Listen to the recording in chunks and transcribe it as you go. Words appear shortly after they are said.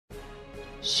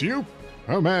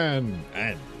Superman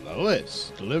and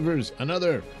Lois delivers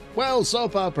another, well,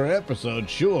 soap opera episode,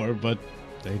 sure, but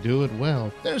they do it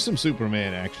well. There's some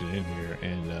Superman action in here,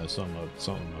 and some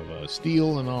of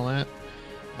Steel and all that.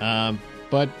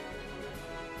 But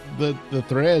the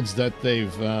threads that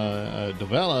they've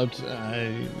developed,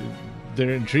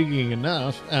 they're intriguing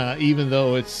enough, even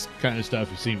though it's kind of stuff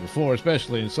you've seen before,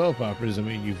 especially in soap operas. I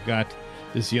mean, you've got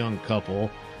this young couple,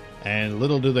 and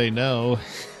little do they know,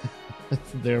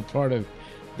 they're part of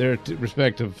their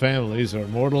respective families are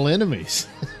mortal enemies.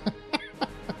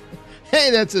 Hey,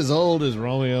 that's as old as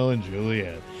Romeo and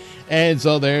Juliet. And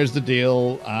so there's the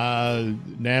deal.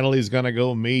 Natalie's going to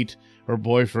go meet her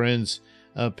boyfriend's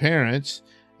parents,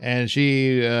 and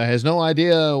she has no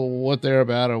idea what they're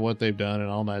about or what they've done and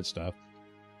all that stuff.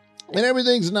 And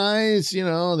everything's nice. You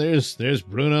know, there's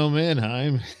Bruno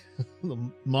Mannheim, the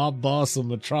mob boss of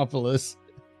Metropolis,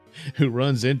 who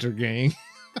runs Intergang,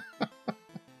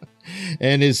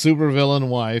 and his supervillain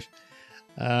wife,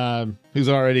 who's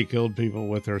already killed people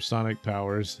with her sonic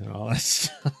powers and all that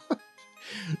stuff.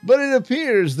 But it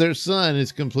appears their son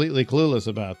is completely clueless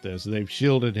about this. They've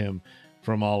shielded him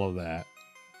from all of that.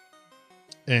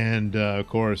 And, of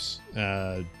course,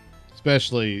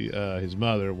 especially his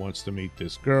mother wants to meet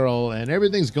this girl, and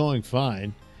everything's going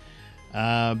fine.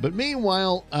 But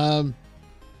meanwhile,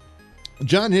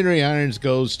 John Henry Irons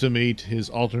goes to meet his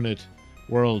alternate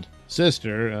world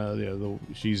sister.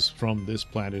 She's from this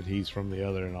planet, he's from the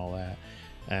other, and all that.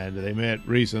 And they met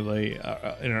recently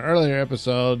in an earlier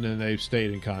episode, and they've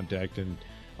stayed in contact and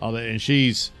all that. And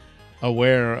she's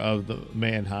aware of the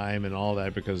Mannheim and all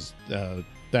that because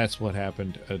that's what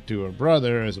happened to her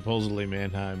brother. Supposedly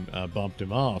Mannheim bumped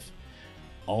him off.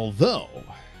 Although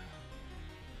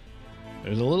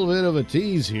there's a little bit of a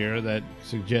tease here that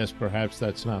suggests perhaps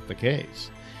that's not the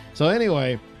case. So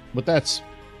anyway, but that's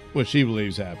what she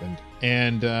believes happened.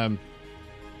 And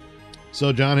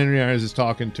so John Henry Irons is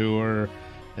talking to her,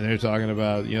 and they're talking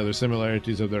about, you know, the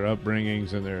similarities of their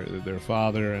upbringings and their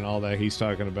father and all that. He's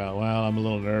talking about, well, I'm a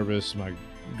little nervous. My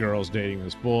girl's dating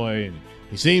this boy, and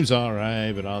he seems all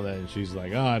right, but all that. And she's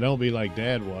like, oh, don't be like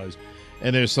Dad was.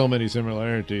 And there's so many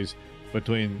similarities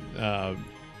between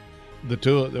the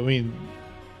two. I mean,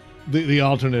 the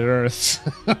alternate Earths,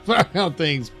 how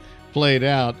things played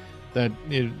out, that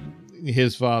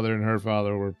his father and her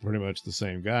father were pretty much the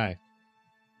same guy.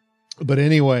 But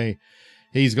anyway,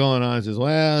 he's going on and says,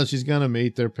 well, she's going to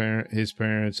meet his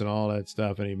parents and all that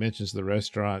stuff. And he mentions the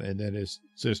restaurant, and then his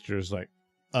sister's like,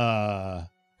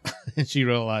 and she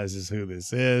realizes who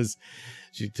this is.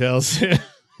 She tells him,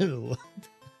 and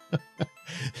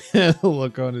the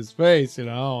look on his face, you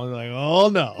know, and like, oh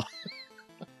no.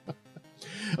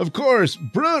 Of course,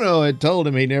 Bruno had told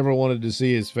him he never wanted to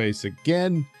see his face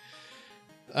again.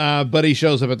 But he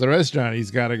shows up at the restaurant.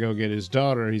 He's got to go get his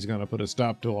daughter. He's going to put a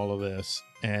stop to all of this.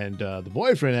 And the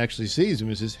boyfriend actually sees him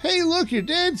and says, hey, look, your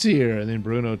dad's here. And then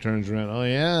Bruno turns around. Oh,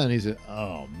 yeah? And he said,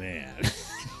 oh, man,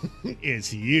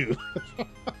 it's you.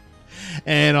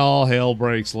 And all hell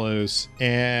breaks loose.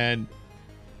 And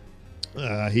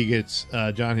John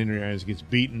Henry Irons gets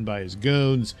beaten by his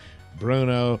goons.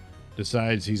 Bruno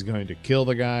decides he's going to kill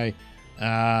the guy.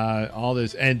 All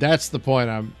this. And that's the point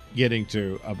I'm getting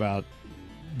to about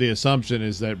the assumption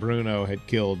is that Bruno had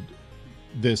killed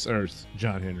this Earth's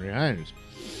John Henry Irons.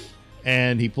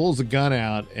 And he pulls a gun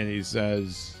out and he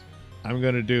says, I'm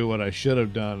going to do what I should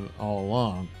have done all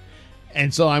along.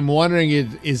 And so I'm wondering,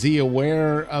 is he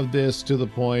aware of this to the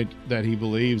point that he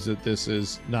believes that this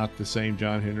is not the same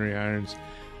John Henry Irons?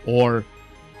 Or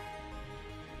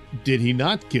did he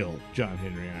not kill John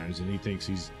Henry Irons and he thinks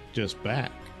he's just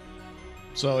back?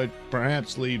 So it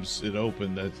perhaps leaves it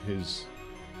open that his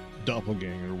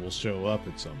doppelganger will show up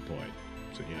at some point.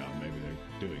 So, you know, maybe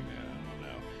they're doing that.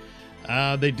 I don't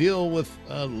know. They deal with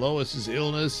Lois's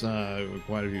illness,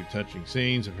 quite a few touching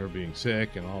scenes of her being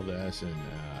sick and all this, and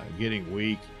getting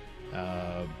weak.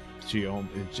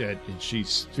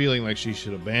 She's feeling like she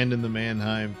should abandon the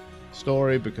Mannheim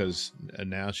story because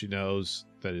now she knows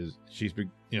that she's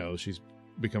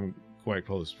become quite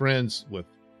close friends with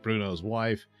Bruno's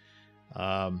wife.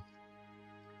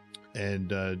 And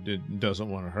doesn't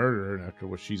want to hurt her after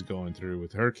what she's going through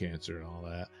with her cancer and all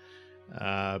that.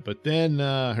 But then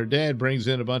her dad brings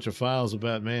in a bunch of files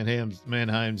about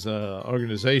Mannheim's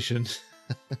organization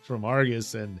from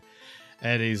Argus, and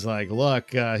he's like,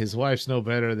 look, his wife's no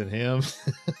better than him.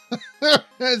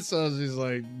 And so she's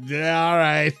like, yeah, all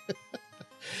right.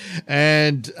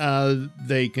 And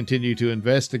they continue to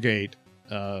investigate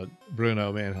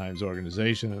Bruno Mannheim's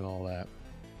organization and all that,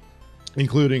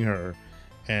 including her.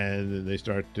 and then they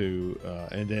start to,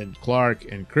 and then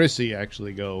Clark and Chrissy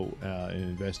actually go and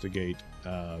investigate.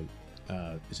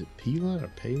 Is it Pela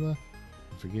or Pela?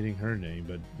 I'm forgetting her name,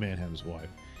 but Manhattan's wife.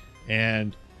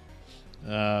 And,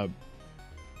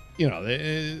 you know,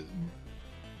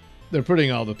 they're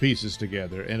putting all the pieces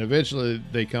together, and eventually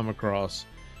they come across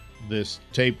this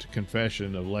taped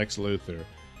confession of Lex Luthor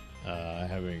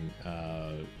having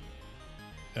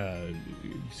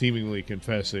seemingly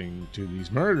confessing to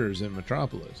these murders in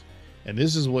Metropolis. And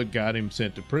this is what got him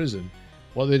sent to prison.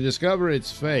 Well, they discover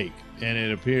it's fake, and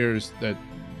it appears that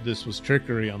this was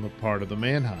trickery on the part of the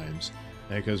Mannheims,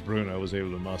 because Bruno was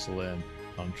able to muscle in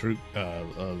on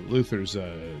Luthor's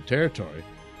territory,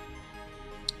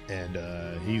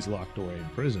 and he's locked away in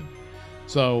prison.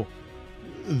 So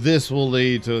this will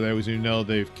lead to, as you know,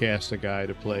 they've cast a guy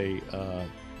to play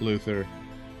Luthor,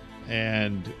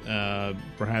 and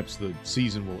perhaps the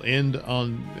season will end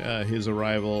on his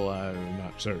arrival. I'm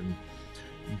not certain.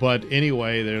 But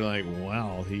anyway, they're like,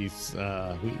 wow, he's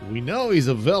we know he's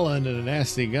a villain and a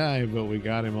nasty guy, but we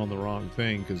got him on the wrong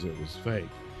thing because it was fake.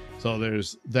 So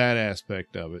there's that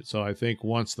aspect of it. So I think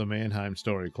once the Mannheim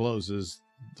story closes,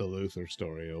 the Luthor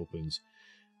story opens.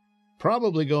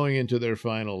 Probably going into their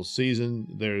final season,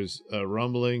 there's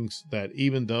rumblings that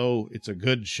even though it's a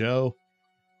good show,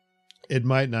 it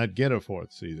might not get a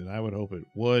fourth season. I would hope it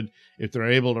would. If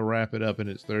they're able to wrap it up in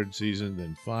its third season,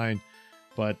 then fine.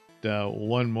 But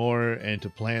one more, and to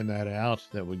plan that out,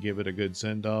 that would give it a good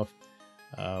send-off,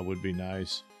 would be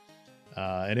nice.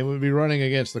 And it would be running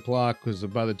against the clock, because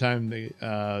by the time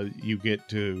you get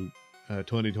to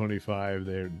 2025,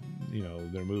 they're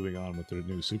moving on with their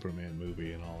new Superman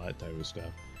movie and all that type of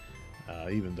stuff.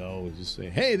 Even though it's just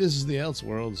saying, hey, this is the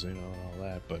Elseworlds, and all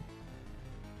that, but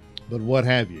what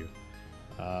have you.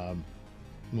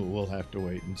 We'll have to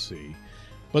wait and see.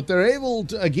 But they're able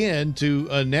to, again,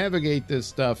 to navigate this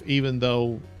stuff, even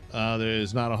though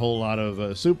there's not a whole lot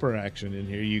of super action in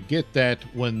here. You get that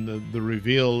when the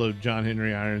reveal of John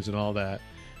Henry Irons and all that.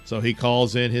 So he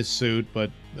calls in his suit,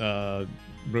 but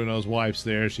Bruno's wife's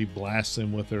there. She blasts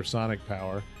him with her sonic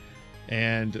power.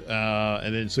 And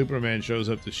then Superman shows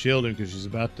up to shield him because she's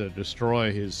about to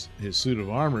destroy his suit of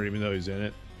armor, even though he's in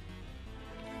it.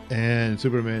 And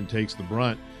Superman takes the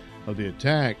brunt of the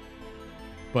attack,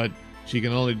 but she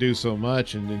can only do so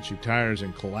much, and then she tires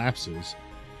and collapses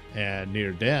and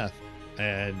near death.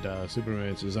 And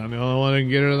Superman says, I'm the only one who can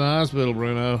get her to the hospital,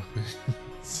 Bruno.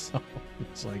 So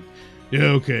it's like, yeah,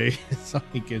 okay. So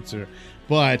he gets her.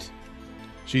 But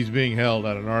she's being held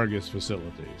at an Argus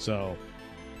facility. So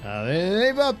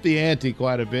they've upped the ante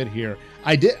quite a bit here.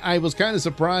 I was kind of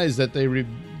surprised that they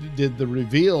did the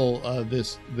reveal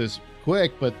this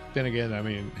quick, but then again, I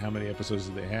mean, how many episodes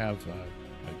do they have?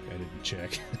 I didn't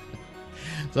check.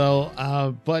 So,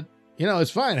 but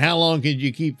it's fine. How long can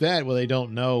you keep that? Well, they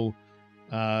don't know,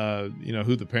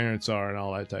 who the parents are and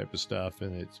all that type of stuff,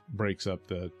 and it breaks up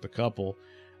the couple.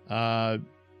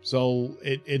 So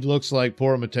it looks like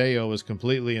poor Mateo is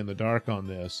completely in the dark on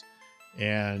this,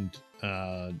 and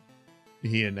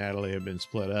he and Natalie have been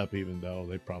split up, even though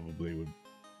they probably would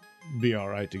be all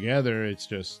right together. It's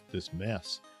just this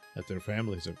mess that their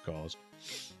families have caused,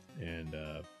 and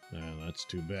that's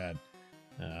too bad.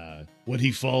 Would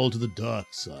he fall to the dark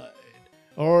side,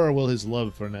 or will his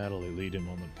love for Natalie lead him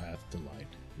on the path to light?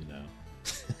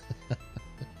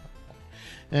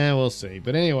 And we'll see.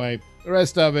 But anyway, the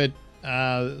rest of it,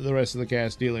 the rest of the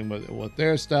cast dealing with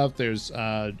their stuff. There's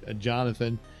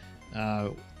Jonathan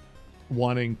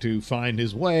wanting to find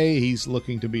his way. He's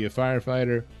looking to be a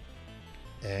firefighter,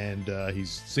 and he's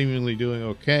seemingly doing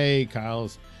okay.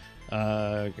 Kyle's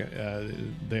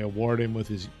they award him with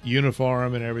his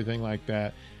uniform and everything like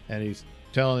that, and he's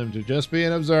telling him to just be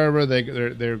an observer.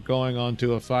 They're going on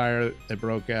to a fire that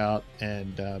broke out,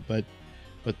 and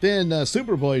but then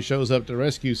Superboy shows up to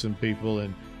rescue some people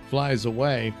and flies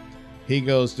away. He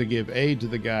goes to give aid to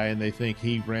the guy, and they think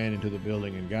he ran into the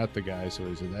building and got the guy, so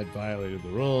he said that violated the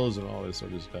rules and all this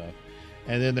sort of stuff.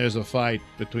 And then there's a fight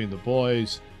between the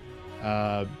boys,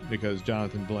 because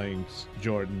Jonathan blames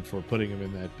Jordan for putting him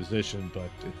in that position, but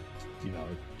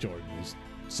Jordan is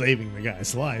saving the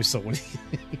guy's life, so when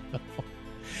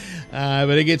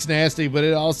but it gets nasty. But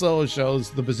it also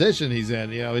shows the position he's in.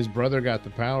 His brother got the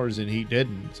powers and he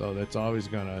didn't, so that's always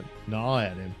gonna gnaw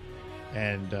at him.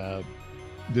 And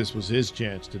this was his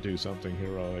chance to do something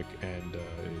heroic, and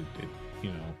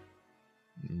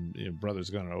brother's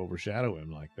gonna overshadow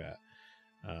him like that.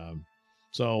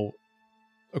 So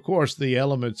of course, the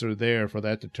elements are there for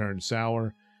that to turn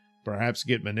sour, perhaps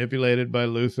get manipulated by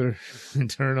Luthor and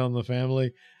turn on the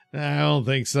family. I don't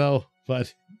think so,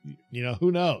 but,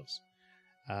 who knows?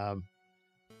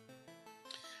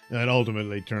 and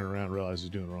ultimately turn around and realize he's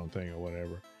doing the wrong thing or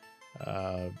whatever.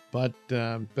 But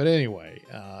anyway,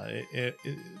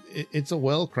 it's a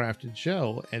well-crafted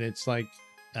show, and it's like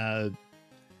the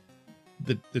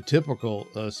typical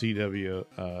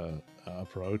CW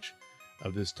approach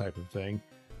of this type of thing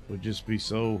would just be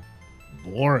so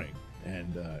boring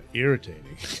and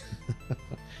irritating.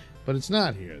 But it's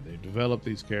not here. They've developed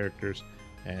these characters,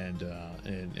 and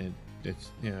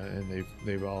it's, you know, and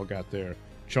they've all got their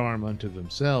charm unto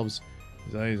themselves.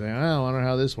 So you say, I wonder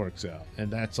how this works out, and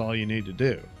that's all you need to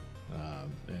do.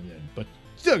 But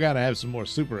still got to have some more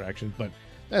super action, but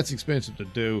that's expensive to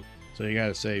do, so you got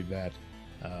to save that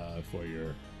for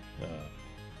your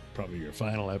probably your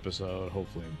final episode.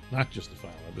 Hopefully, not just the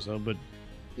final episode, but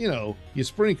you know, you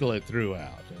sprinkle it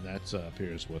throughout, and that's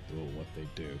appears what they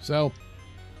do. So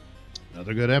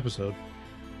another good episode,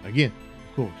 again,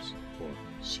 of course, for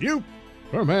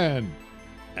Superman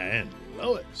and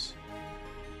Lois.